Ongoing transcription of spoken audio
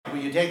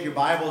Will you take your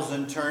Bibles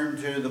and turn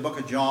to the book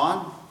of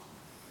John?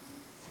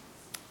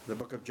 The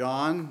book of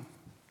John.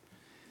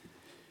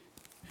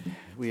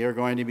 We are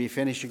going to be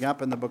finishing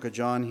up in the book of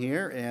John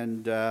here,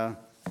 and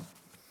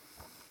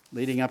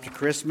leading up to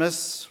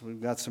Christmas,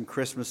 we've got some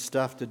Christmas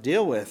stuff to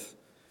deal with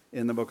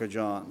in the book of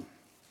John.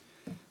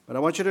 But I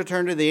want you to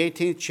turn to the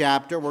 18th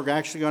chapter. We're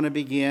actually going to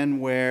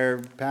begin where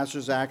Pastor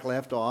Zach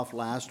left off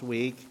last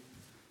week.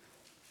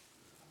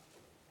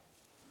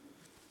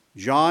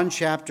 John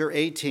chapter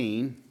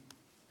 18,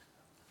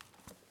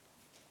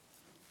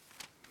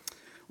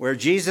 where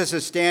Jesus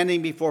is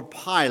standing before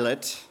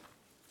Pilate,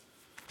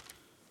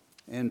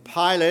 and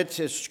Pilate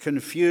is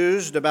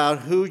confused about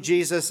who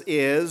Jesus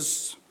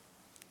is.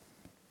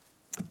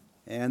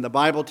 And the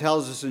Bible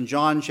tells us in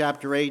John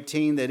chapter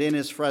 18 that in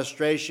his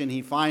frustration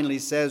he finally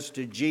says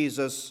to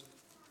Jesus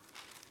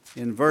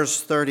in verse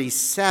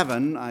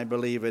 37, I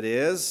believe it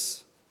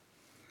is,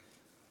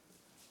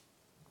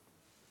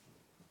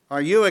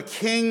 "Are you a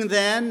king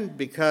then?"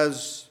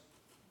 Because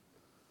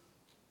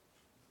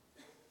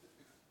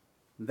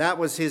that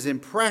was his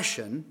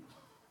impression.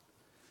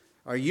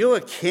 Are you a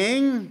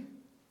king?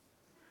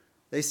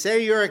 They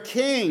say you're a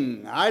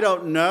king. I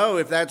don't know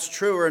if that's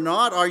true or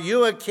not. Are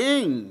you a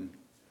king?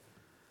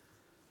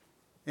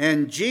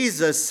 And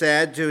Jesus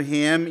said to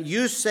him,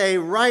 "You say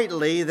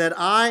rightly that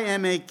I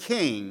am a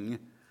king.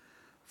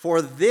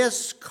 For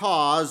this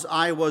cause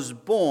I was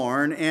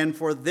born, and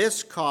for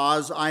this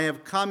cause I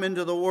have come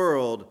into the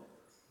world,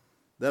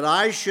 that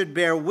I should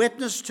bear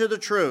witness to the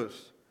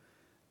truth.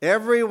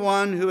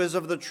 Everyone who is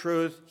of the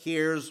truth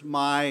hears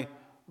my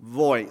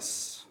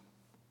voice."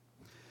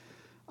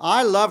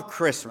 I love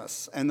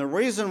Christmas, and the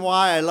reason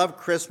why I love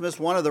Christmas,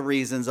 one of the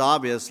reasons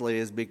obviously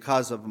is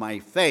because of my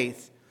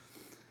faith,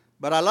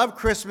 but I love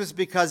Christmas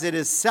because it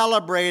is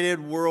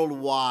celebrated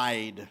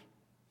worldwide.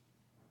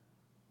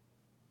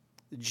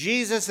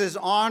 Jesus is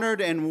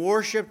honored and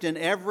worshiped in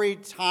every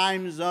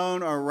time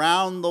zone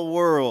around the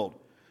world.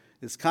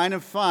 It's kind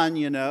of fun,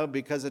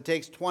 because it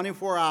takes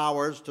 24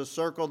 hours to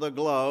circle the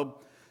globe.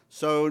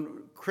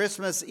 So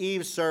Christmas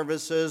Eve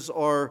services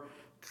or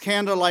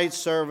candlelight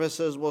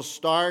services will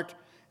start,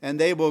 and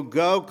they will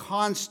go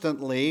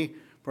constantly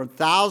from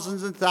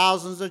thousands and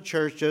thousands of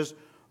churches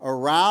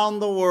around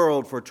the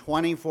world for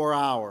 24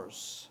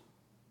 hours.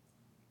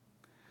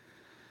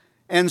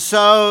 And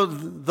so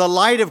the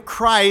light of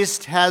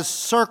Christ has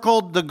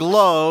circled the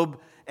globe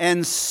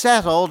and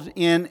settled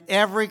in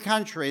every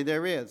country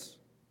there is.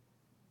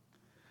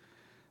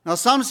 Now,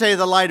 some say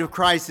the light of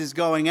Christ is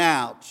going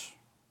out,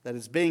 that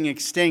it's being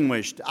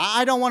extinguished.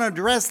 I don't want to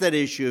address that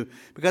issue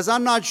because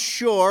I'm not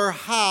sure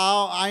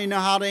how I know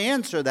how to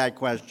answer that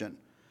question.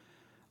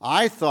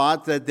 I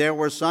thought that there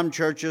were some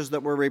churches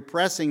that were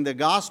repressing the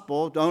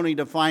gospel only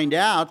to find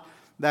out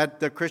that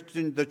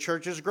the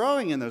church is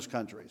growing in those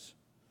countries.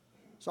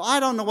 So I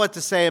don't know what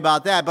to say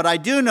about that, but I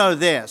do know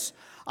this.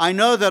 I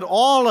know that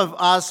all of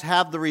us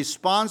have the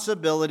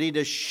responsibility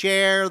to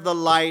share the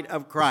light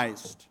of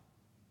Christ.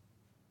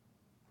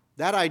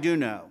 That I do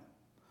know.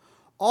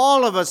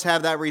 All of us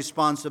have that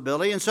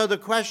responsibility. And so the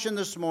question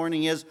this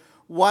morning is,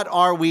 what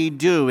are we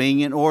doing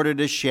in order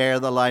to share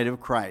the light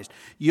of Christ?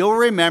 You'll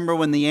remember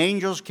when the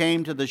angels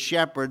came to the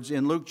shepherds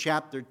in Luke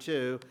chapter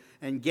 2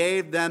 and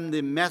gave them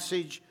the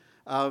message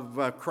of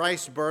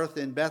Christ's birth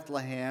in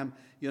Bethlehem.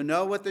 You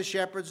know what the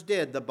shepherds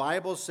did. The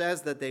Bible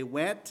says that they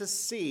went to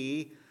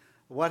see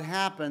what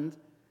happened.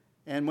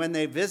 And when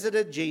they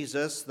visited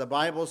Jesus, the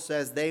Bible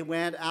says they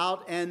went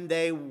out and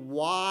they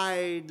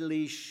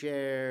widely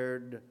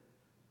shared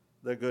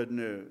the good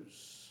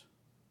news.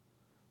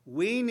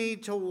 We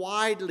need to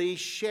widely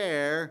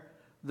share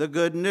the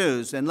good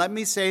news. And let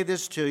me say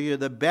this to you.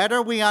 The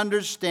better we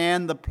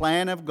understand the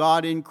plan of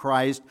God in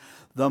Christ,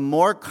 the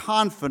more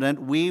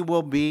confident we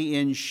will be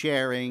in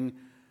sharing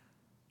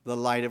the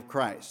light of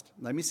Christ.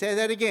 Let me say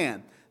that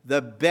again.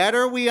 The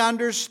better we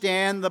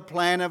understand the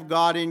plan of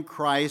God in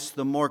Christ,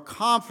 the more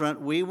confident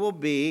we will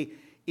be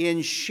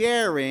in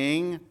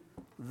sharing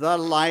the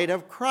light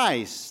of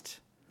Christ.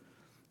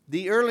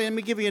 Let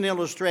me give you an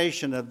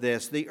illustration of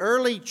this. The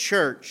early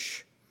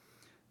church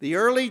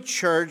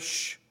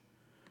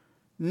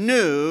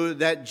knew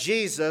that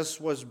Jesus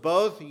was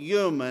both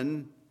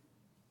human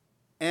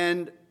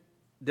and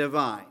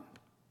divine.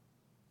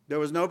 There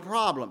was no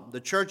problem.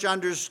 The church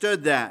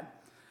understood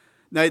that.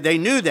 Now, they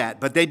knew that,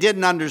 but they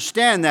didn't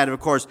understand that, of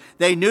course.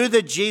 They knew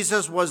that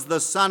Jesus was the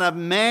Son of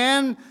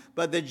Man,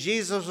 but that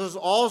Jesus was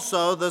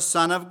also the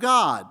Son of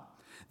God.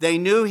 They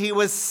knew he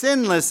was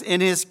sinless in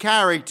his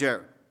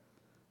character.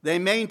 They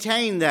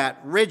maintained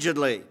that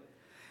rigidly.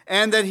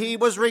 And that he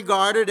was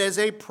regarded as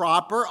a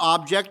proper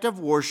object of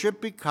worship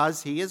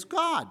because he is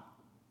God.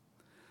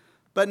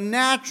 But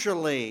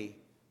naturally,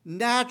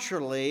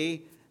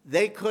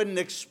 they couldn't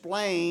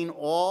explain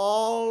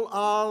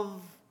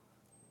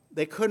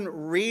they couldn't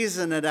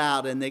reason it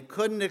out, and they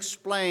couldn't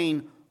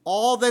explain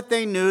all that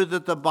they knew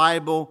that the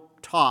Bible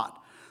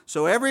taught.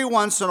 So every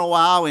once in a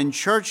while in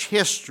church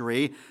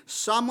history,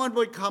 someone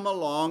would come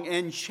along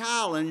and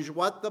challenge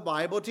what the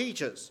Bible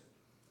teaches.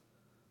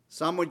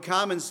 Some would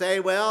come and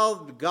say, well,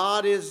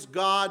 God is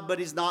God, but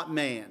he's not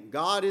man.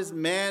 God is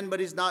man,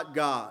 but he's not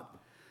God.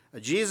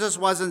 Jesus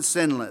wasn't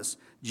sinless.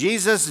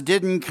 Jesus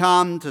didn't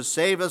come to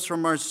save us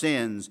from our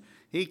sins.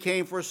 He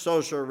came for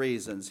social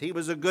reasons. He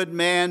was a good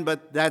man,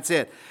 but that's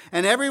it.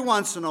 And every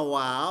once in a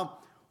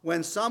while,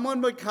 when someone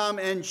would come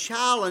and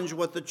challenge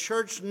what the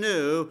church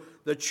knew,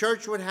 the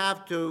church would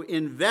have to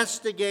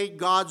investigate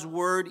God's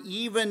word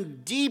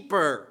even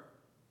deeper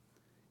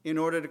in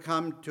order to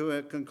come to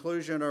a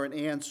conclusion or an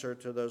answer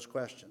to those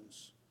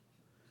questions.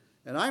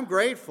 And I'm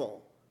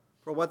grateful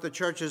for what the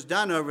church has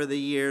done over the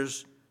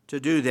years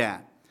to do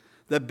that.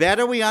 The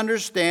better we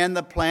understand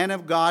the plan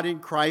of God in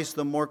Christ,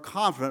 the more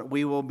confident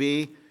we will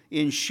be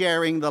in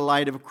sharing the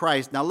light of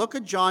Christ. Now look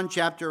at John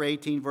chapter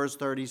 18, verse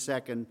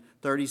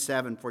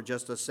 37 for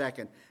just a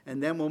second,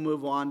 and then we'll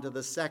move on to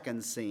the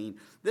second scene.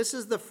 This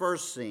is the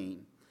first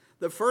scene.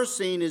 The first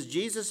scene is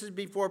Jesus is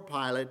before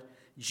Pilate.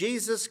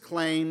 Jesus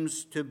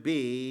claims to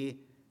be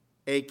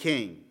a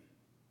king.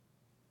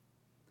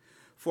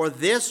 For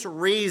this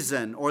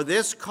reason or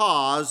this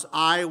cause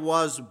I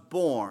was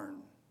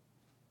born.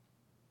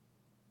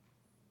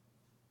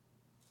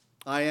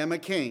 I am a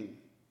king.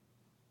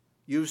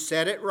 You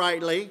said it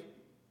rightly.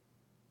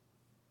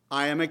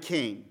 I am a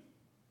king.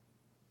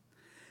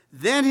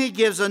 Then he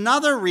gives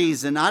another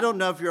reason. I don't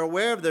know if you're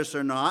aware of this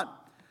or not,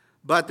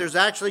 but there's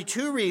actually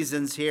two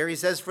reasons here. He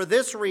says, for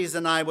this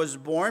reason I was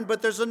born,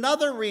 but there's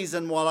another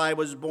reason why I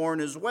was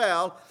born as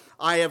well.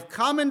 I have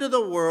come into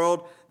the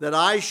world that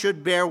I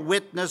should bear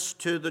witness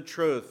to the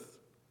truth.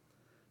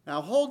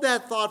 Now hold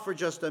that thought for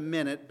just a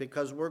minute,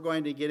 because we're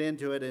going to get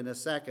into it in a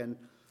second.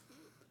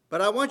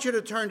 But I want you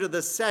to turn to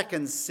the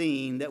second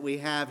scene that we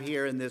have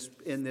here in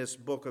this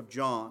book of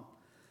John.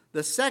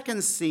 The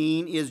second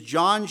scene is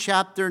John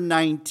chapter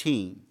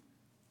 19.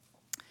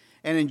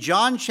 And in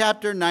John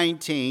chapter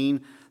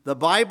 19, the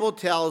Bible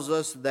tells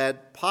us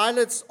that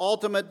Pilate's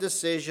ultimate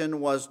decision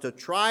was to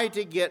try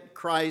to get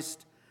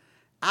Christ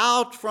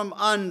out from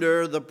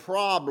under the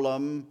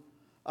problem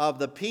of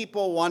the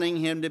people wanting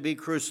him to be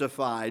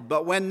crucified.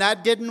 But when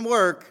that didn't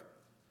work,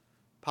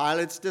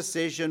 Pilate's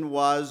decision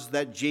was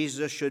that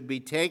Jesus should be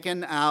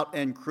taken out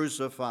and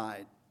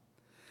crucified.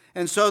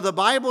 And so the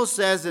Bible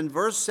says in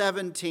verse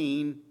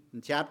 17,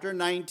 in chapter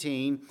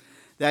 19,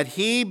 that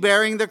he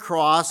bearing the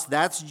cross,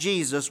 that's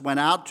Jesus, went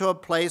out to a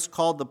place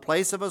called the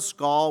place of a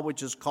skull,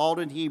 which is called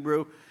in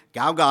Hebrew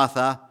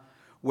Golgotha,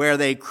 where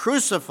they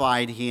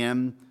crucified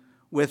him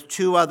with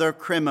two other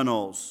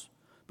criminals.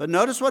 But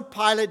notice what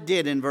Pilate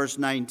did in verse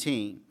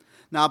 19.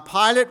 Now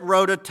Pilate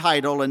wrote a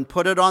title and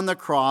put it on the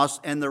cross,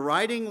 and the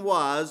writing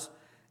was,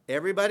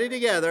 everybody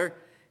together,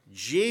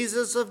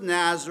 Jesus of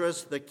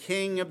Nazareth, the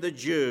King of the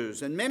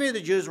Jews. And many of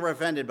the Jews were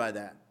offended by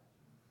that.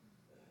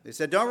 They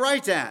said, don't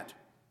write that.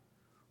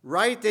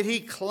 Write that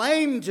he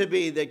claimed to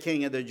be the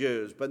King of the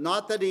Jews, but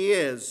not that he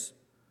is.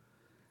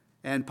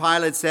 And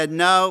Pilate said,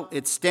 no,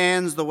 it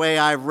stands the way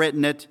I've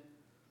written it.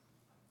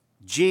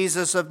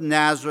 Jesus of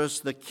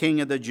Nazareth, the King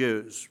of the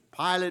Jews.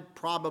 Pilate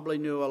probably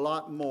knew a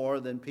lot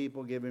more than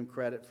people give him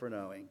credit for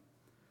knowing.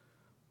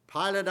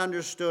 Pilate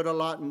understood a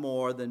lot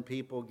more than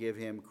people give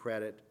him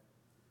credit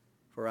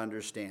for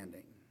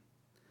understanding.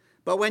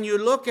 But when you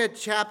look at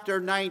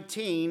chapter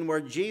 18, where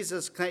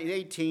Jesus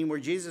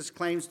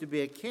claims to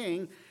be a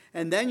king,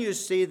 and then you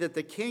see that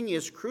the king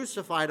is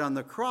crucified on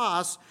the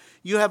cross,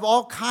 you have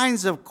all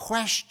kinds of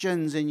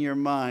questions in your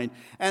mind.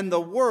 And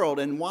the world,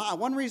 and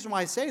one reason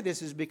why I say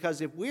this is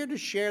because if we're to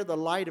share the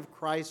light of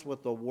Christ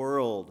with the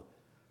world,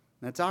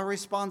 that's our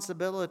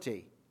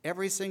responsibility,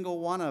 every single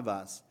one of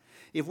us.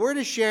 If we're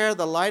to share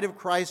the light of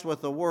Christ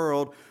with the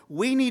world,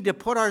 we need to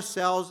put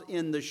ourselves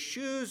in the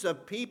shoes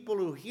of people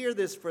who hear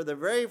this for the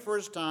very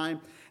first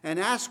time and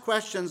ask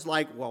questions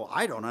like, well,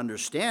 I don't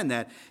understand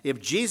that. If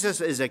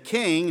Jesus is a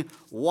king,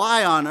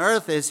 why on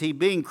earth is he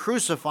being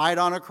crucified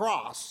on a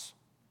cross?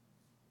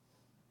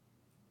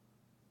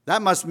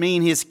 That must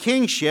mean his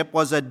kingship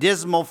was a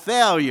dismal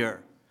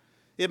failure.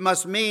 It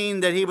must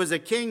mean that he was a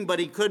king, but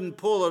he couldn't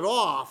pull it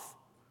off,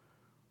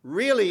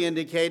 really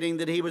indicating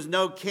that he was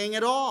no king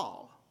at all.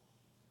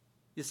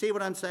 You see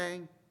what I'm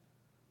saying?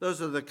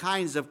 Those are the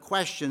kinds of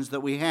questions that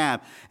we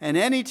have. And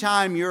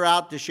anytime you're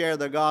out to share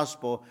the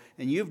gospel,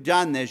 and you've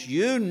done this,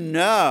 you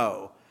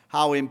know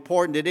how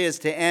important it is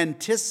to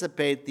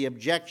anticipate the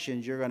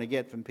objections you're going to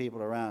get from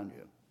people around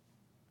you.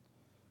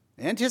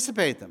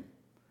 Anticipate them.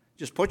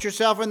 Just put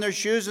yourself in their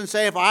shoes and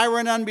say, if I were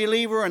an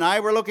unbeliever and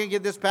I were looking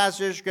at this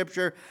passage of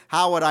Scripture,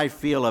 how would I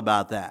feel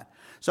about that?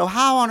 So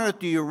how on earth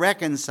do you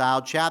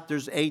reconcile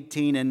chapters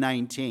 18 and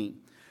 19?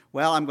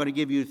 Well, I'm going to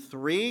give you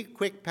several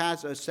quick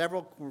passages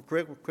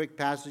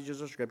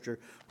of Scripture.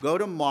 Go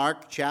to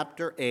Mark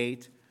chapter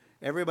 8.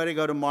 Everybody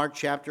go to Mark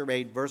chapter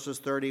 8, verses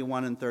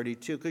 31 and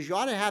 32, because you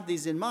ought to have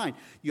these in mind.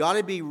 You ought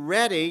to be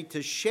ready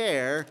to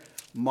share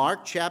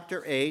Mark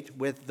chapter 8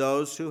 with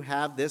those who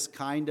have this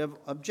kind of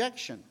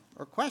objection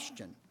or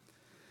question.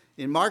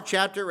 In Mark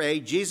chapter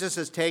 8, Jesus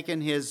has taken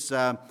his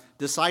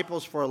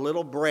disciples for a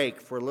little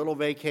break, for a little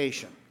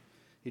vacation.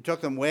 He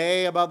took them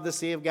way above the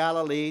Sea of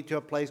Galilee to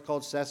a place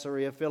called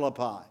Caesarea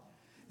Philippi.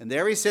 And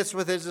there he sits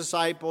with his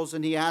disciples,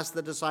 and he asks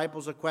the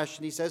disciples a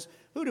question. He says,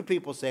 "Who do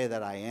people say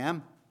that I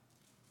am?"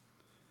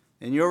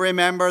 And you'll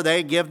remember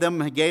they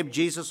gave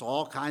Jesus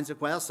all kinds of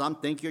questions. Some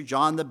think you're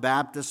John the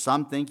Baptist,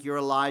 some think you're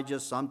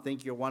Elijah, some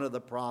think you're one of the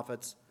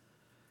prophets.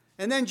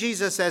 And then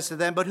Jesus says to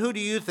them, "But who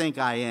do you think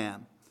I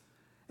am?"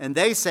 And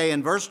they say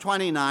in verse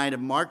 29 of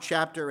Mark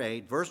chapter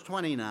 8, verse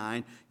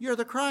 29, "You're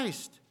the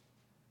Christ.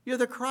 You're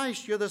the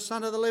Christ. You're the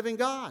Son of the living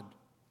God."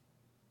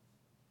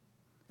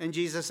 And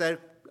Jesus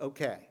said,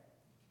 "Okay,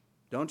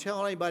 don't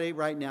tell anybody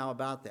right now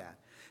about that."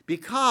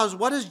 Because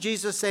what does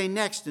Jesus say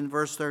next in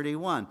verse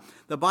 31?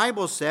 The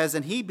Bible says,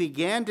 "And he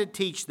began to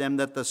teach them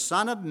that the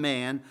Son of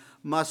Man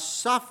must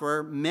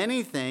suffer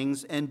many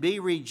things and be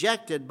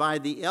rejected by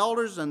the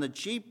elders and the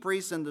chief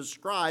priests and the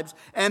scribes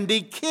and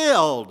be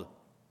killed."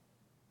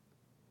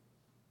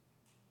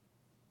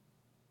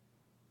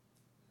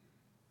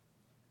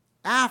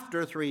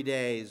 After 3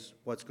 days,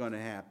 what's going to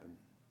happen?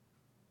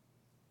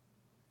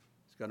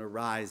 He's going to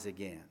rise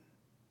again.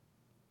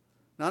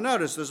 Now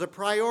notice, there's a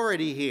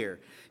priority here.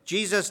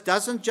 Jesus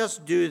doesn't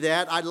just do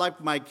that. I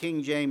like my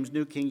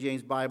New King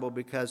James Bible,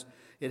 because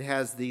it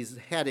has these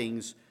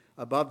headings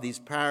above these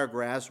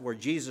paragraphs where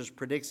Jesus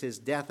predicts his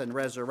death and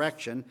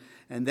resurrection.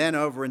 And then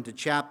over into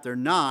chapter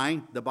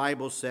 9, the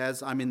Bible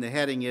says, the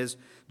heading is,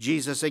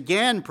 Jesus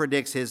again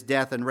predicts his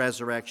death and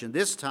resurrection.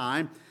 This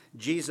time,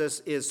 Jesus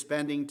is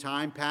spending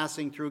time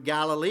passing through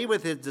Galilee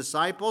with his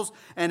disciples.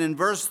 And in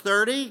verse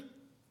 30,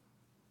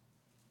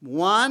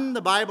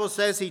 the Bible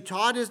says he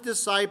taught his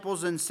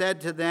disciples and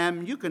said to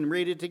them, you can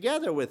read it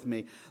together with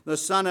me, "The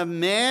Son of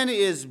Man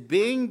is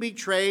being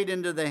betrayed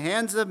into the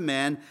hands of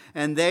men,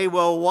 and they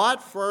will"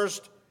 what?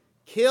 First,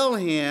 kill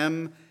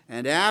him,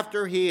 and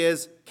after he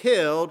is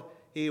killed,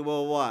 he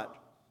will what?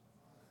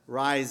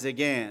 Rise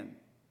again.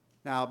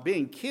 Now,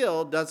 being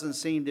killed doesn't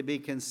seem to be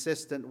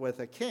consistent with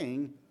a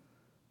king,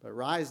 but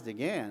raised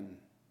again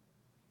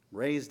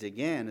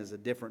is a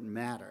different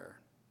matter.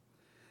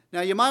 Now,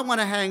 you might want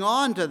to hang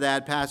on to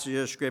that passage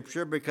of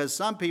Scripture, because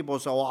some people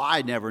say, "Well,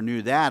 I never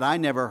knew that. I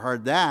never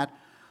heard that.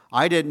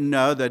 I didn't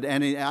know that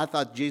I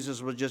thought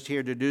Jesus was just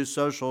here to do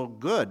social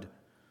good.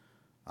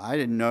 I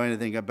didn't know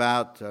anything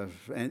about,"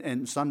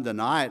 and some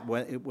deny it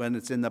when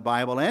it's in the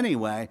Bible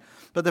anyway.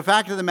 But the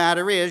fact of the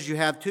matter is, you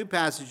have two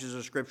passages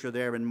of Scripture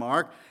there in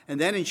Mark, and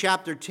then in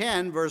chapter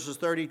 10, verses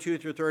 32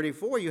 through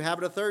 34, you have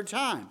it a third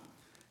time.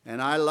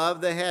 And I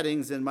love the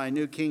headings in my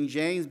New King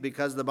James,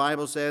 because the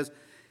Bible says,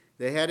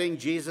 the heading,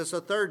 "Jesus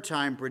a third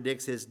time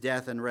predicts his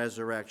death and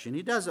resurrection."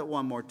 He does it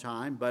one more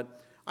time,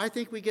 but I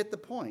think we get the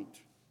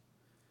point.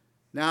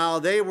 Now,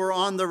 they were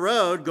on the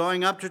road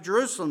going up to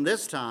Jerusalem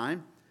this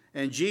time,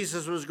 and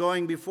Jesus was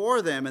going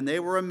before them, and they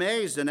were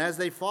amazed. And as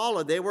they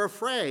followed, they were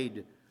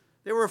afraid.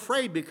 They were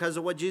afraid because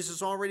of what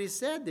Jesus already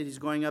said, that he's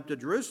going up to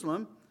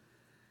Jerusalem.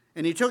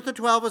 And he took the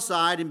 12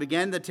 aside and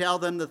began to tell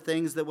them the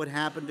things that would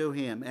happen to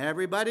him.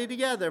 Everybody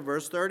together,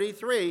 verse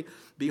 33,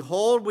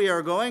 "Behold, we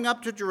are going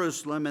up to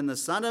Jerusalem, and the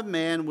Son of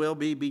Man will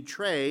be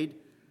betrayed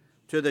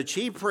to the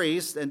chief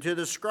priests and to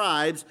the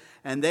scribes,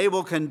 and they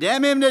will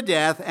condemn him to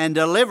death and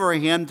deliver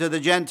him to the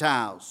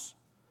Gentiles.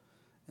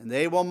 And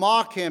they will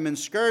mock him and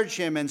scourge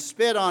him and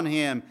spit on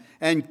him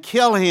and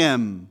kill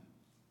him."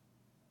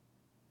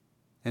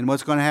 And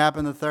what's going to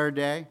happen the third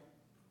day?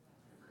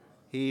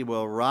 He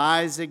will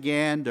rise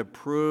again to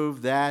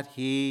prove that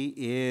he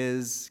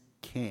is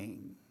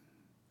king.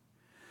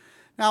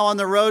 Now, on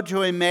the road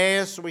to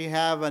Emmaus, we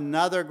have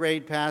another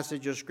great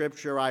passage of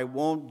Scripture. I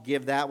won't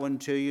give that one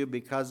to you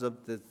because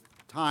of the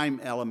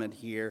time element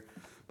here.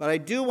 But I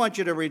do want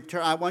you to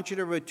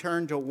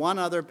return to one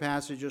other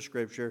passage of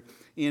Scripture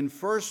in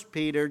 1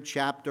 Peter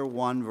chapter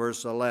 1,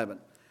 verse 11.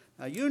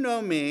 Now, you know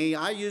me.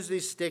 I usually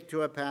stick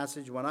to a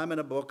passage. When I'm in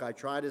a book, I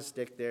try to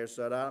stick there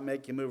so that I don't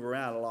make you move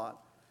around a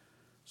lot.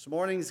 This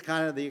morning's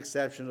kind of the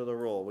exception to the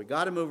rule. We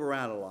got to move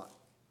around a lot.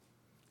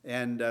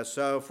 And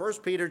so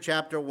 1 Peter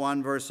chapter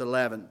 1, verse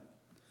 11.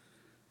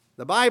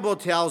 The Bible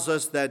tells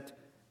us that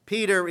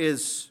Peter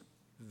is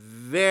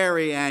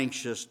very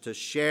anxious to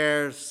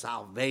share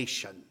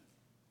salvation.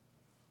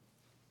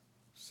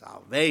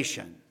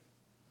 Salvation.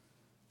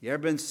 You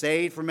ever been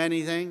saved from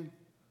anything?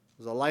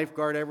 Has a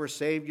lifeguard ever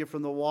saved you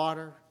from the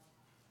water?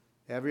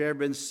 Have you ever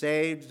been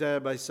saved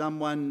by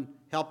someone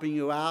helping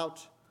you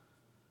out?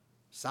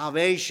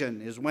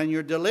 Salvation is when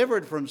you're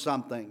delivered from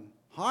something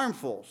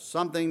harmful,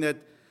 something that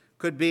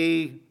could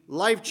be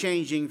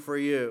life-changing for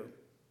you.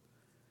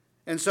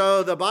 And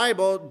so the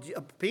Bible,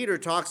 Peter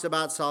talks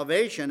about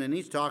salvation, and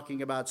he's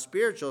talking about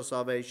spiritual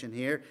salvation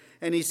here.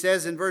 And he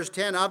says in verse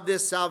 10, "Of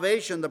this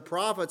salvation the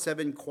prophets have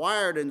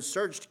inquired and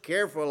searched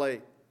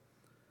carefully."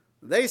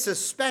 They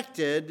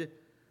suspected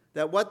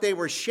that what they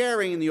were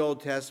sharing in the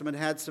Old Testament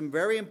had some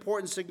very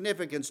important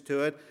significance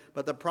to it,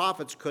 but the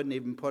prophets couldn't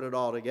even put it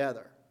all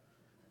together.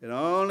 It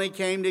only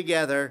came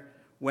together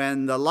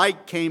when the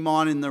light came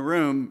on in the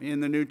room in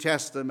the New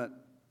Testament.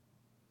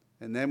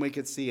 And then we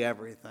could see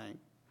everything.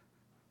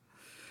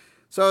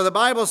 So the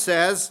Bible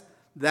says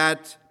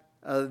that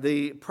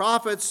the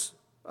prophets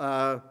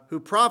who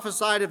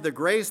prophesied of the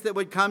grace that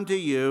would come to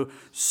you,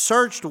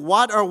 searched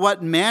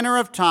what manner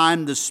of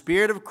time the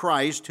Spirit of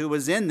Christ who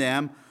was in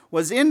them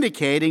was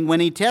indicating when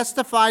he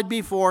testified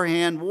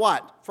beforehand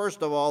what?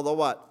 First of all, the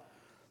what?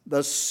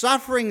 The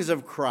sufferings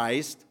of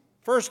Christ,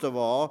 first of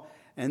all,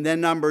 and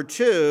then number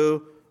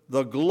two,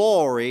 the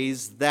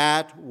glories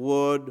that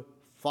would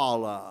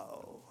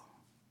follow.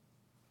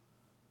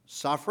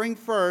 Suffering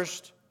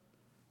first,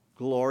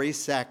 glory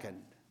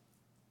second.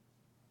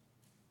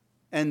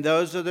 And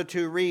those are the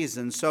two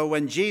reasons. So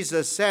when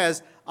Jesus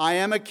says, I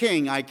am a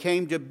king, I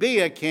came to be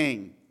a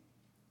king.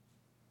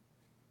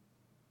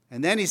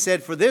 And then he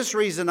said, for this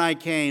reason I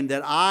came,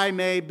 that I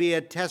may be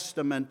a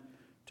testament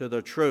to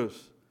the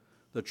truth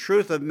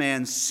of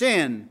man's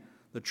sin,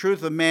 the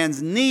truth of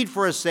man's need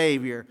for a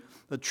Savior,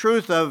 the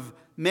truth of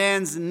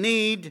man's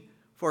need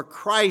for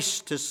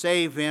Christ to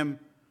save him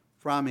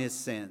from his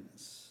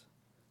sins.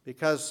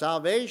 Because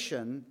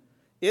salvation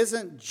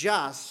isn't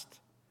just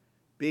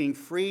being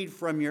freed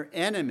from your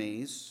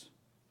enemies.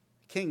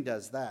 The king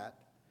does that.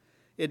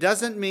 It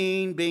doesn't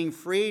mean being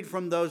freed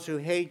from those who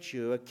hate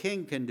you. A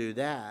king can do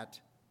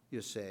that,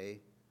 you see.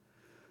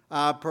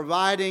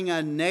 Providing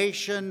a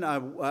nation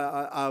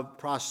of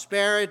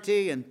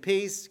prosperity and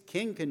peace,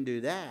 king can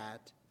do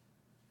that,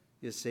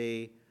 you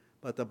see.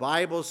 But the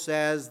Bible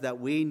says that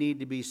we need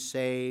to be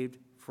saved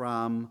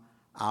from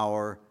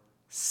our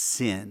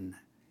sin.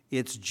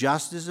 It's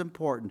just as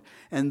important.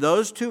 And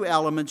those two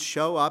elements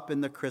show up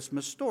in the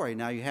Christmas story.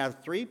 Now you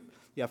have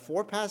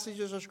four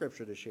passages of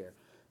Scripture to share.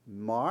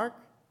 Mark,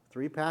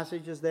 3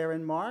 passages there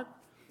in Mark,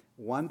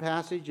 1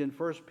 passage in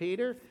 1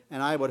 Peter,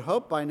 and I would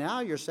hope by now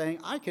you're saying,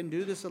 I can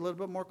do this a little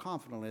bit more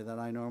confidently than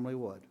I normally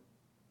would.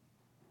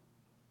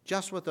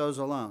 Just with those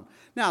alone.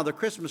 Now, the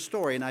Christmas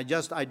story, and I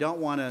don't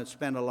want to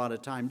spend a lot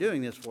of time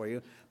doing this for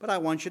you, but I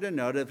want you to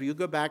know that if you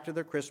go back to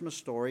the Christmas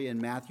story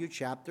in Matthew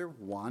chapter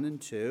 1 and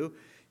 2,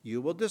 you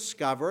will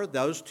discover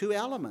those two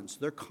elements.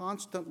 They're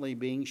constantly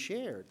being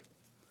shared.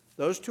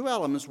 Those two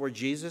elements where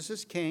Jesus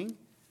is king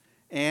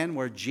and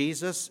where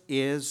Jesus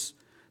is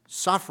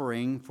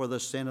suffering for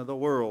the sin of the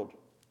world.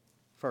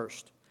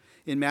 First,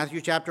 in Matthew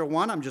chapter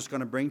 1, I'm just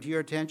going to bring to your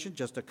attention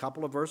just a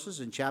couple of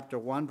verses in chapter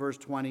 1, verse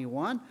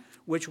 21.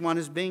 Which one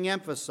is being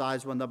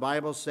emphasized when the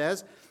Bible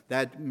says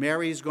that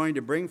Mary is going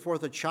to bring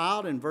forth a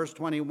child in verse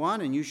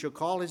 21, and you shall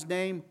call his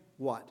name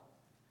what?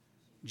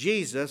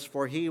 Jesus,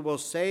 for he will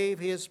save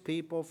his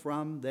people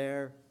from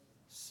their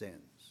sins.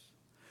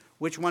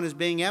 Which one is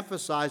being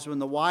emphasized when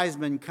the wise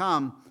men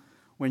come,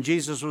 when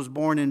Jesus was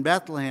born in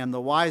Bethlehem?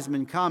 The wise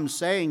men come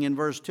saying in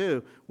verse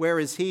 2, where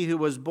is he who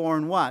was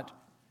born what?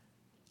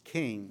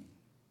 King.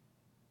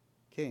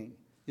 King.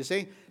 You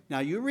see? Now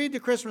you read the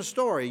Christmas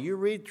story. You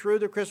read through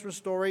the Christmas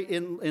story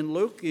in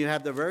Luke. You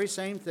have the very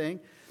same thing.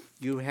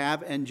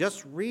 And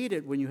just read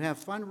it. When you have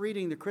fun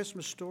reading the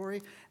Christmas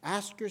story,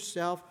 ask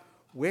yourself,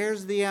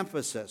 where's the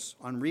emphasis?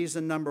 On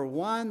reason number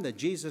 1, that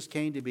Jesus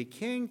came to be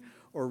king,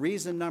 or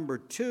reason number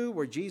 2,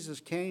 where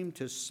Jesus came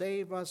to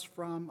save us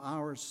from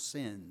our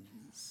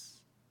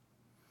sins?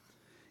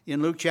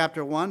 In Luke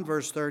chapter 1,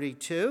 verse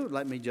 32,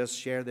 let me just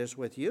share this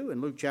with you.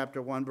 In Luke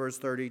chapter 1, verse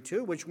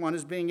 32, which one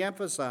is being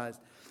emphasized?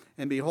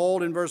 And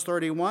behold, in verse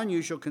 31,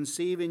 you shall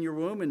conceive in your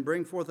womb and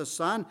bring forth a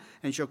son,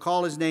 and shall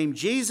call his name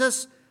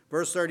Jesus.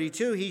 Verse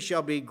 32, he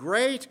shall be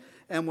great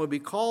and will be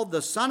called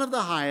the Son of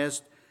the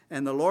Highest,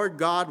 and the Lord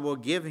God will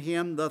give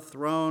him the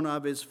throne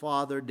of his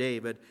father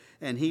David,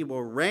 and he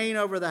will reign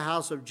over the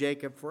house of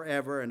Jacob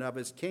forever, and of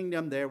his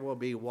kingdom there will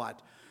be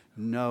what?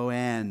 No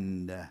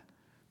end.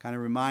 Kind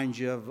of reminds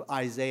you of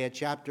Isaiah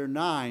chapter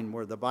 9,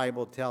 where the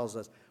Bible tells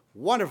us,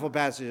 wonderful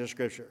passage of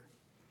Scripture.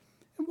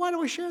 And why do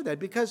we share that?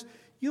 Because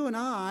you and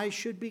I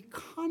should be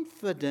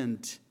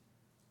confident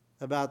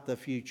about the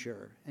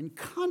future and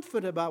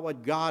confident about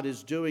what God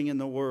is doing in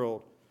the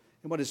world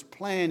and what his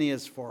plan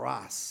is for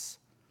us.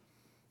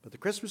 But the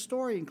Christmas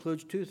story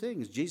includes 2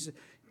 things.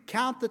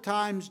 Count the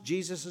times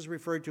Jesus is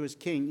referred to as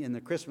king in the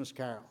Christmas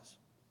carols.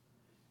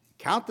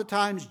 Count the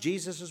times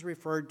Jesus is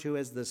referred to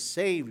as the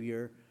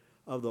Savior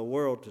of the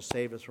world to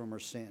save us from our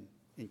sin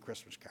in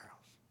Christmas carols.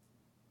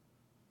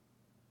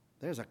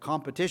 There's a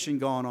competition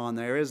going on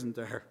there, isn't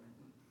there?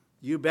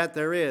 You bet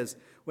there is.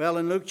 Well,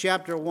 in Luke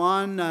chapter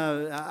 1,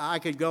 I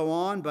could go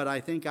on, but I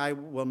think I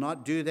will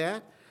not do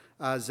that.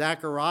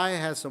 Zechariah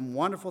has some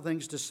wonderful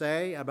things to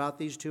say about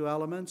these 2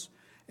 elements,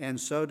 and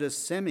so does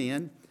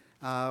Simeon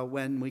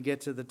when we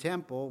get to the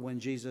temple, when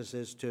Jesus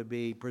is to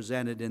be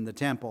presented in the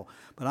temple.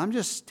 But I'm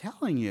just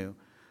telling you,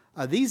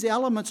 these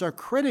elements are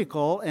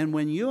critical, and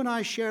when you and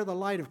I share the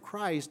light of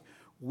Christ,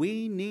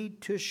 we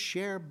need to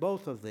share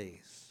both of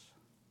these.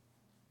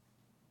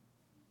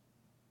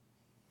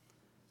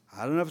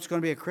 I don't know if it's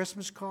going to be a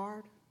Christmas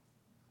card.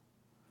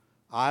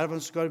 I don't know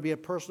if it's going to be a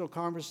personal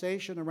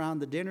conversation around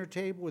the dinner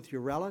table with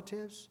your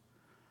relatives.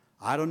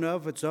 I don't know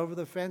if it's over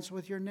the fence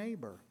with your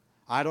neighbor.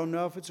 I don't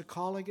know if it's a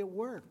colleague at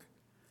work.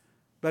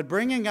 But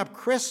bringing up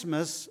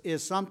Christmas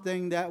is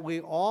something that we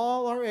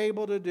all are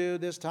able to do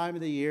this time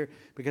of the year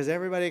because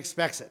everybody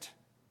expects it.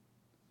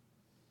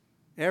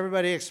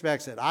 Everybody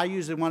expects it. I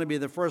usually want to be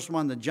the first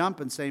one to jump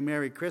and say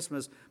Merry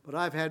Christmas, but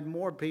I've had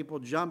more people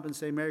jump and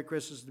say Merry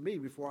Christmas to me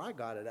before I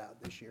got it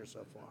out this year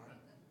so far.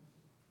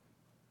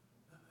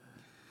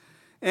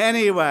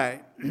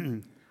 Anyway,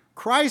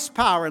 Christ's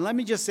power, and let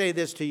me just say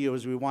this to you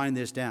as we wind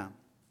this down.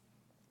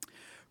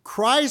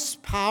 Christ's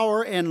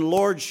power and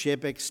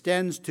lordship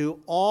extends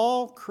to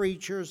all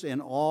creatures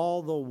in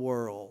all the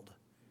world.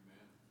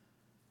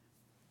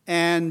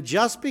 And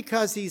just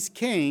because he's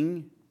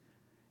king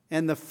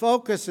and the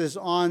focus is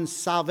on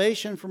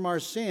salvation from our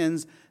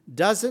sins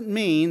doesn't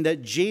mean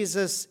that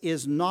Jesus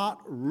is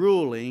not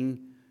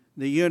ruling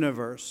the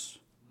universe.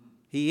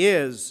 He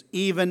is,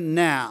 even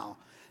now.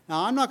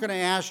 Now, I'm not going to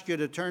ask you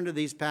to turn to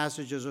these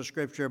passages of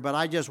Scripture, but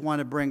I just want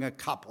to bring a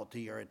couple to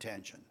your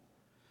attention.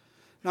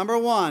 Number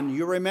one,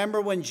 you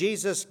remember when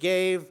Jesus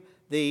gave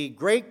the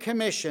Great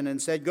Commission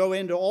and said, go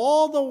into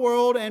all the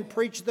world and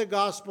preach the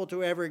gospel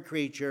to every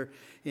creature.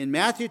 In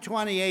Matthew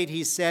 28,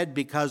 he said,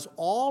 because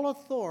all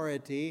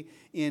authority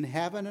in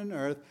heaven and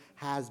earth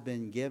has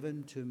been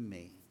given to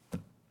me. Do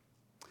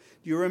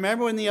you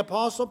remember when the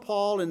Apostle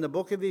Paul in the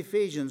book of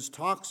Ephesians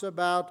talks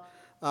about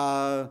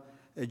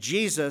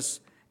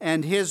Jesus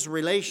and his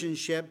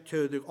relationship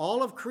to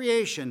all of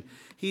creation?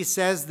 He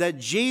says that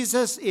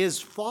Jesus is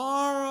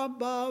far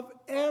above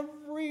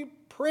every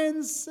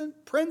prince and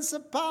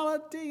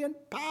principality and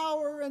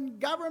power and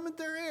government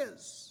there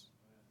is.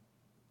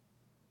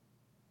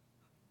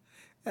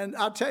 And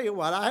I'll tell you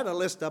what, I had a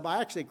list up. I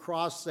actually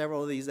crossed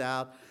several of these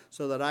out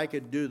so that I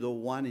could do the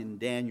one in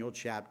Daniel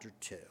chapter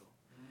 2.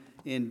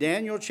 In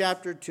Daniel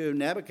chapter 2,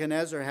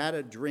 Nebuchadnezzar had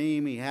a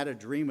dream. He had a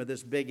dream of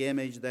this big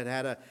image that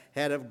had a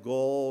head of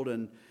gold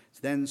and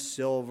then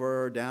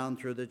silver down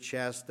through the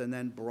chest, and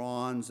then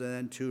bronze, and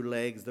then 2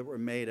 legs that were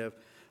made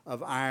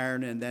of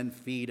iron, and then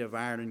feet of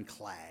iron and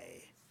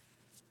clay.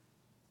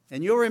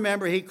 And you'll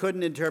remember he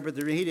couldn't interpret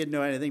the dream. He didn't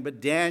know anything,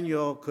 but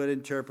Daniel could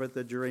interpret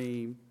the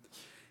dream.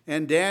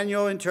 And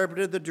Daniel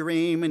interpreted the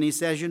dream, and he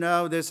says, you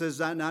know, this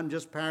is, I'm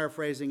just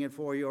paraphrasing it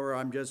for you, or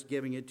I'm just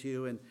giving it to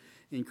you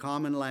in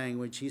common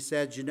language. He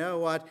said, you know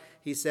what?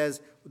 He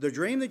says, the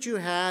dream that you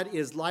had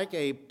is like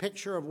a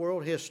picture of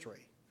world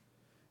history.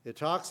 It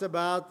talks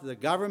about the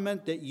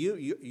government that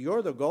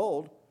you're the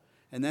gold,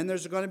 and then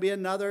there's going to be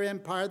another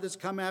empire that's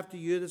come after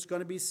you that's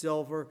going to be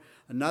silver,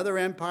 another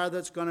empire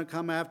that's going to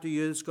come after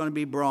you that's going to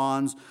be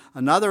bronze,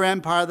 another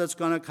empire that's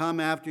going to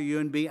come after you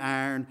and be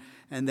iron,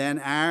 and then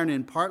iron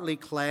and partly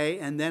clay.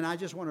 And then I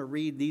just want to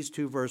read these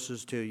 2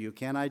 verses to you.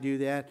 Can I do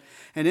that?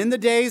 And in the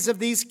days of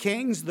these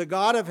kings, the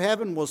God of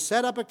heaven will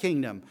set up a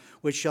kingdom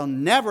which shall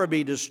never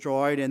be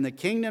destroyed, and the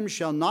kingdom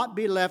shall not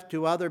be left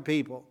to other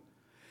people.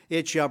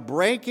 It shall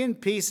break in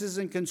pieces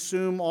and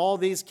consume all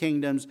these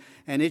kingdoms,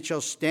 and it shall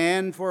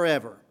stand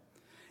forever.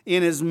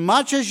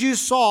 Inasmuch as you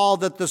saw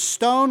that the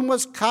stone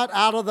was cut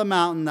out of the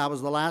mountain, that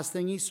was the last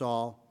thing he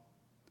saw,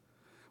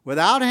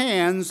 without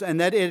hands,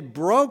 and that it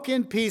broke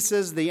in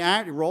pieces the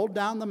iron, it rolled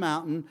down the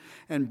mountain,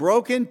 and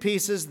broke in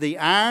pieces the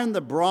iron,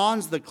 the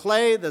bronze, the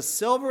clay, the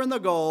silver, and the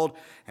gold.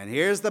 And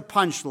here's the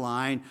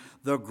punchline.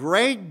 The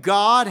great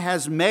God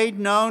has made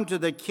known to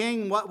the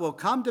king what will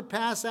come to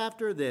pass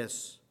after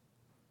this.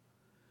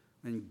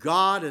 And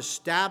God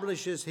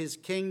establishes his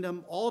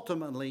kingdom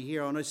ultimately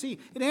here on earth. See,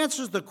 it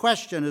answers the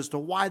question as to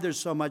why there's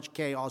so much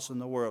chaos in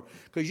the world.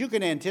 Because you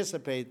can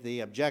anticipate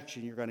the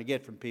objection you're going to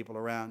get from people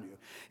around you.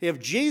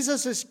 If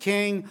Jesus is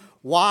king,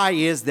 why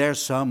is there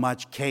so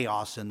much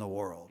chaos in the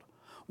world?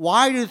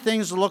 Why do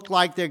things look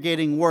like they're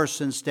getting worse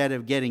instead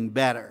of getting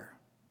better?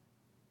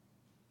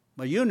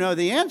 Well, you know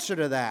the answer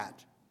to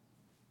that.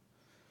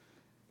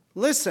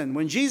 Listen,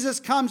 when Jesus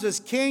comes as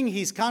king,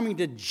 he's coming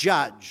to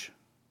judge.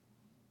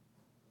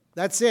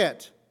 That's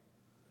it.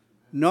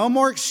 No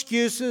more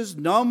excuses,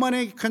 no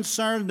money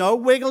concerns, no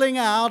wiggling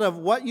out of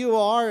what you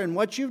are and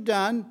what you've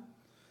done.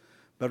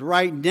 But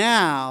right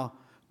now,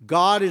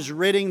 God is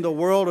ridding the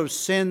world of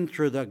sin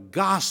through the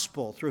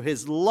gospel, through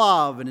his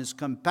love and his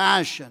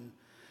compassion.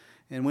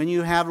 And when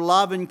you have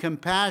love and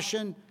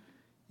compassion,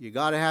 you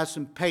got to have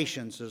some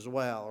patience as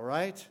well,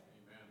 right?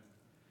 Amen.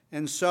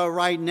 And so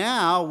right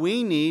now,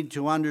 we need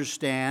to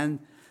understand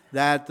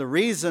that the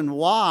reason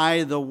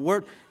why the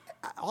word...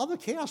 all the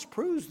chaos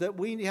proves that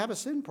we have a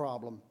sin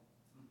problem,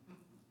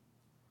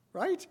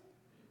 right?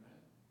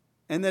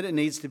 And that it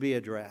needs to be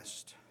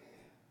addressed.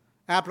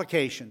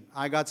 Application.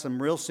 I got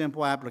some real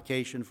simple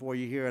application for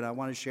you here, and I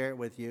want to share it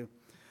with you.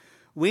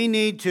 We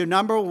need to,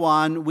 number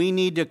one, we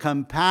need to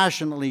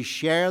compassionately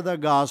share the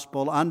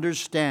gospel,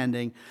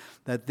 understanding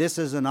that this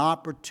is an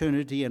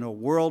opportunity in a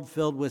world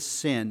filled with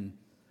sin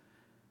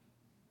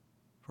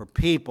for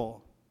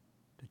people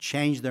to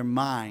change their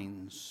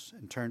minds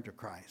and turn to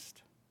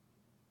Christ.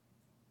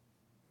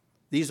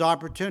 These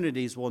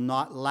opportunities will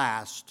not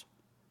last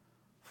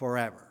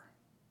forever.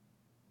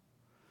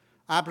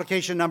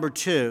 Application number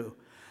 2,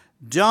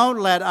 don't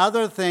let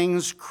other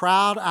things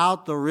crowd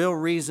out the real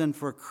reason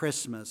for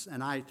Christmas.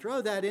 And I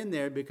throw that in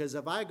there because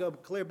if I go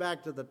clear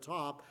back to the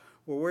top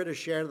where we're to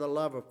share the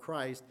love of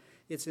Christ,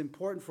 it's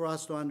important for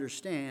us to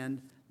understand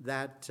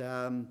that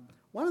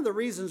One of the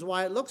reasons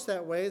why it looks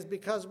that way is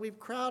because we've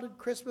crowded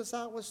Christmas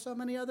out with so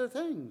many other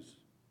things.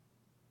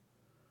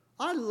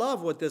 I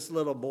love what this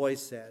little boy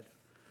said.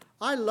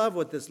 I love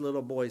what this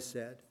little boy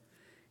said.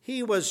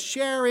 He was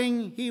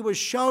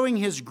showing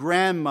his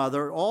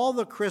grandmother all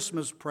the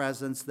Christmas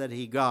presents that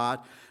he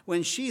got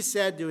when she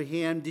said to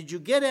him, "Did you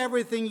get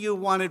everything you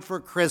wanted for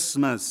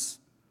Christmas?"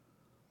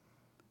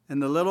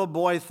 And the little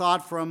boy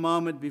thought for a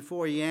moment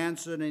before he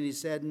answered, and he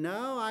said,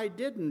 "No, I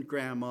didn't,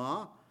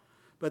 Grandma,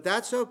 but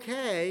that's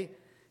okay.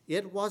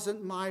 It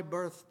wasn't my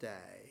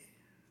birthday."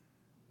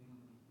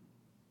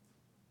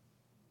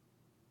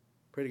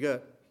 Pretty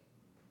good.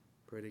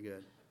 Pretty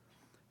good.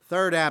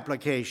 Third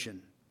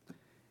application.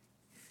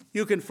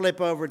 You can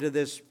flip over to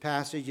this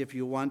passage if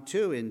you want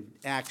to in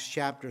Acts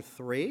chapter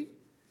 3.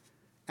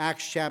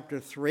 Acts chapter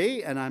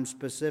 3, and I'm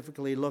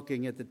specifically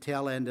looking at the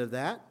tail end of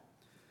that.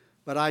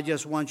 But I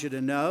just want you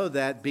to know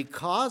that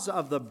because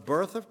of the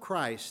birth of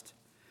Christ,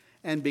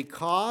 and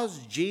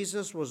because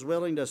Jesus was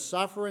willing to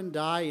suffer and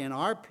die in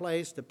our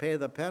place to pay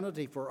the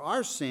penalty for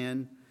our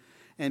sin,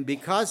 and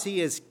because he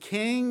is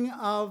King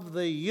of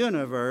the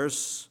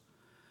universe,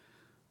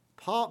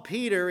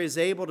 Peter is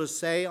able to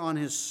say on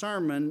his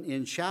sermon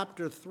in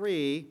chapter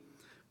 3,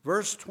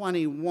 verse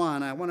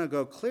 21, I want to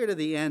go clear to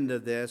the end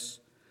of this.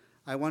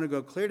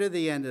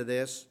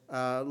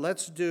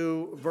 Let's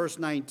do verse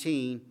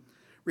 19.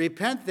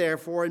 "Repent,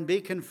 therefore, and be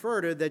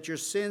converted, that your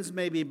sins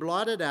may be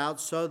blotted out,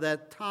 so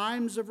that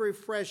times of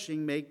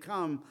refreshing may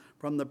come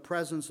from the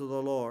presence of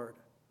the Lord."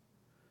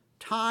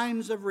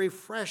 Times of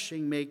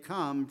refreshing may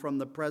come from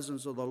the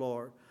presence of the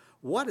Lord.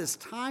 What does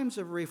times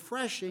of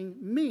refreshing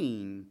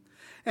mean?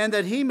 "And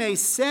that he may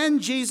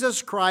send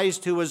Jesus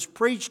Christ, who was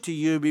preached to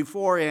you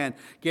beforehand."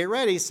 Get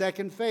ready,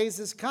 second phase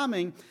is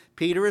coming.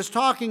 Peter is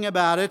talking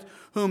about it.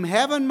 "Whom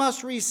heaven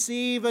must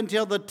receive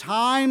until the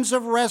times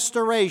of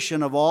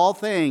restoration of all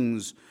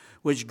things,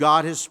 which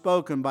God has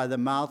spoken by the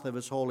mouth of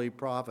his holy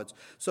prophets."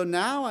 So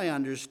now I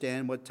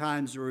understand what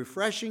times of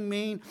refreshing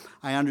mean.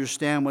 I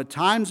understand what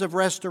times of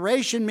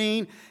restoration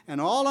mean. And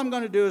all I'm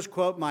going to do is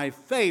quote my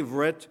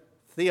favorite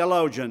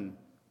theologian,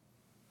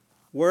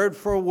 word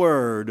for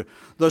word.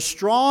 "The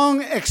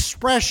strong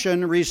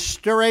expression,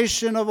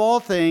 restoration of all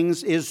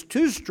things, is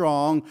too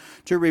strong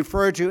to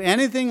refer to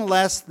anything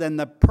less than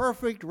the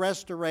perfect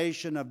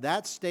restoration of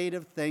that state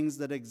of things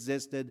that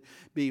existed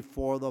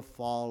before the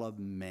fall of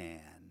man."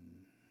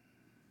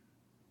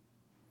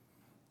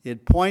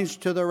 It points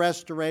to the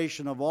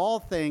restoration of all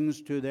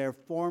things to their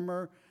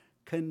former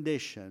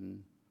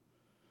condition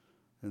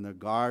in the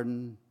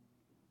Garden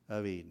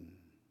of Eden.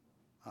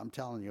 I'm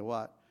telling you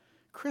what.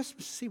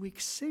 Christmas, see, we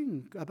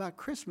sing about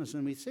Christmas,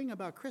 and we sing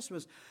about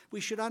Christmas.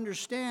 We should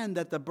understand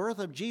that the birth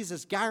of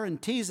Jesus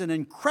guarantees an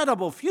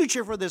incredible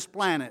future for this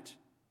planet.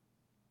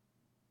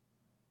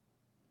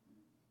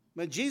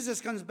 When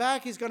Jesus comes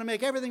back, he's going to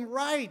make everything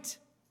right.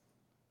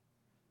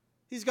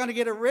 He's going to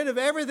get rid of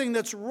everything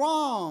that's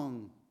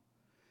wrong.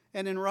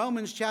 And in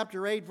Romans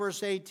chapter 8,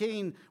 verse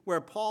 18,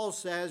 where Paul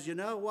says, you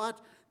know what?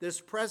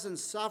 This present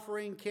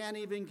suffering can't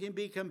even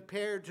be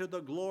compared to the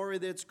glory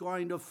that's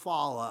going to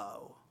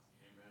follow.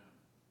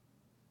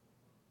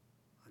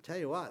 I'll tell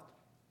you what,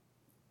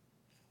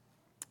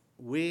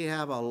 we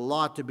have a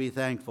lot to be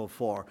thankful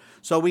for.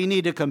 So we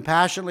need to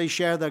compassionately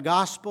share the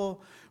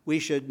gospel. We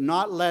should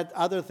not let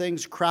other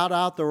things crowd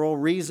out the real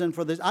reason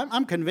for this.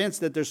 I'm convinced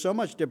that there's so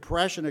much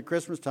depression at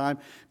Christmas time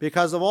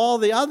because of all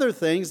the other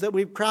things that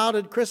we've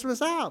crowded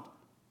Christmas out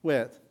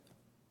with.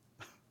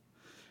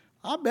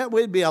 I bet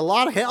we'd be a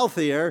lot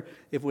healthier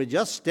if we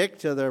just stick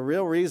to the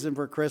real reason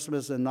for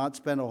Christmas and not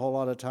spend a whole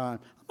lot of time.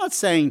 I'm not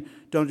saying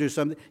don't do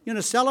something. You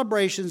know,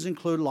 celebrations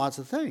include lots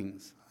of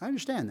things. I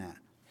understand that.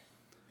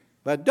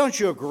 But don't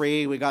you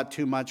agree we got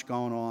too much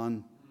going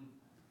on?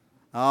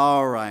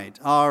 All right.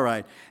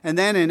 And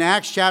then in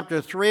Acts chapter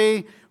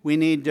 3, we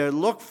need to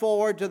look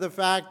forward to the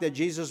fact that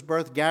Jesus'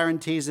 birth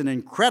guarantees an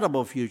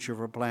incredible future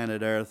for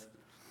planet Earth.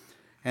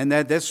 And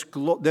that this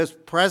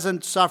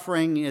present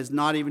suffering is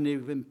not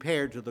even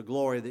compared to the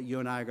glory that you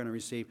and I are going to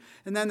receive.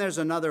 And then there's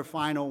another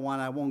final one.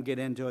 I won't get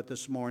into it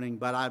this morning,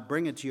 but I'll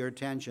bring it to your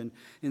attention.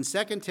 In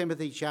 2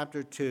 Timothy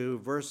chapter 2,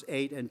 verse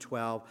 8 and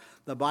 12,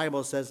 the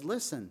Bible says,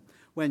 listen,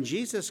 when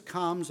Jesus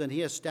comes and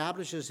he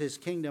establishes his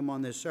kingdom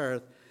on this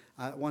earth,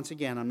 once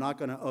again, I'm not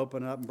going to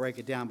open it up and break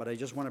it down, but I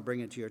just want to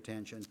bring it to your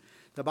attention.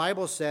 The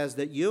Bible says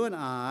that you and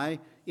I,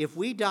 if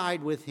we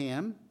died with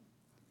him,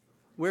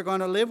 we're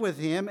going to live with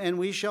him, and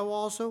we shall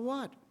also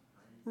what?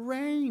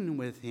 Reign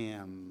with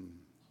him.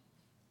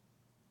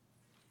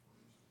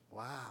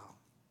 Wow.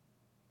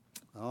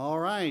 All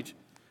right.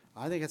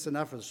 I think it's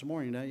enough for this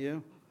morning, don't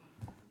you?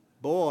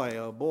 Boy,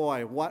 oh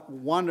boy, what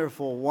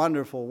wonderful,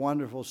 wonderful,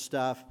 wonderful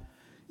stuff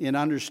in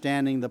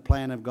understanding the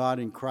plan of God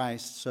in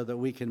Christ so that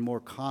we can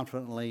more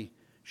confidently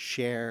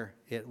share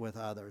it with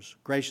others.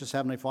 Gracious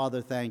Heavenly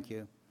Father, thank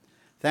you.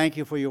 Thank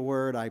you for your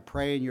word. I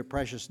pray in your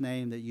precious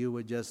name that you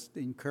would just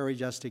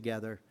encourage us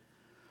together.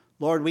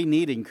 Lord, we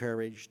need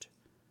encouraged.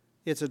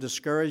 It's a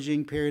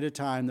discouraging period of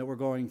time that we're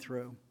going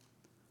through.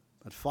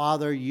 But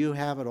Father, you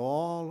have it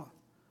all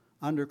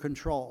under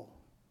control.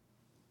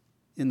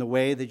 in the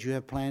way that you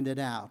have planned it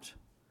out.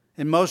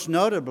 And most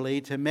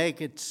notably, to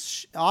make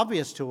it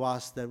obvious to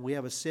us that we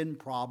have a sin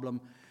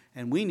problem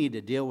and we need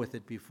to deal with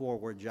it before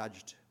we're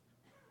judged.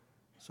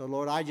 So,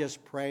 Lord, I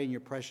just pray in your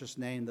precious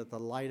name that the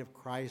light of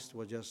Christ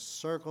will just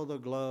circle the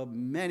globe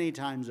many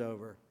times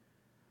over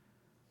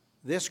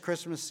this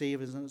Christmas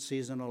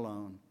season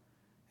alone,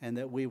 and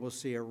that we will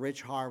see a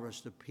rich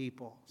harvest of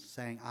people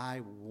saying,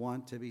 I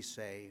want to be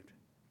saved.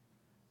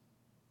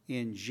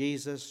 In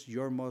Jesus,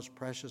 your most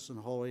precious and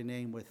holy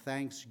name, with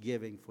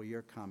thanksgiving for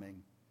your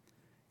coming.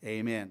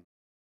 Amen.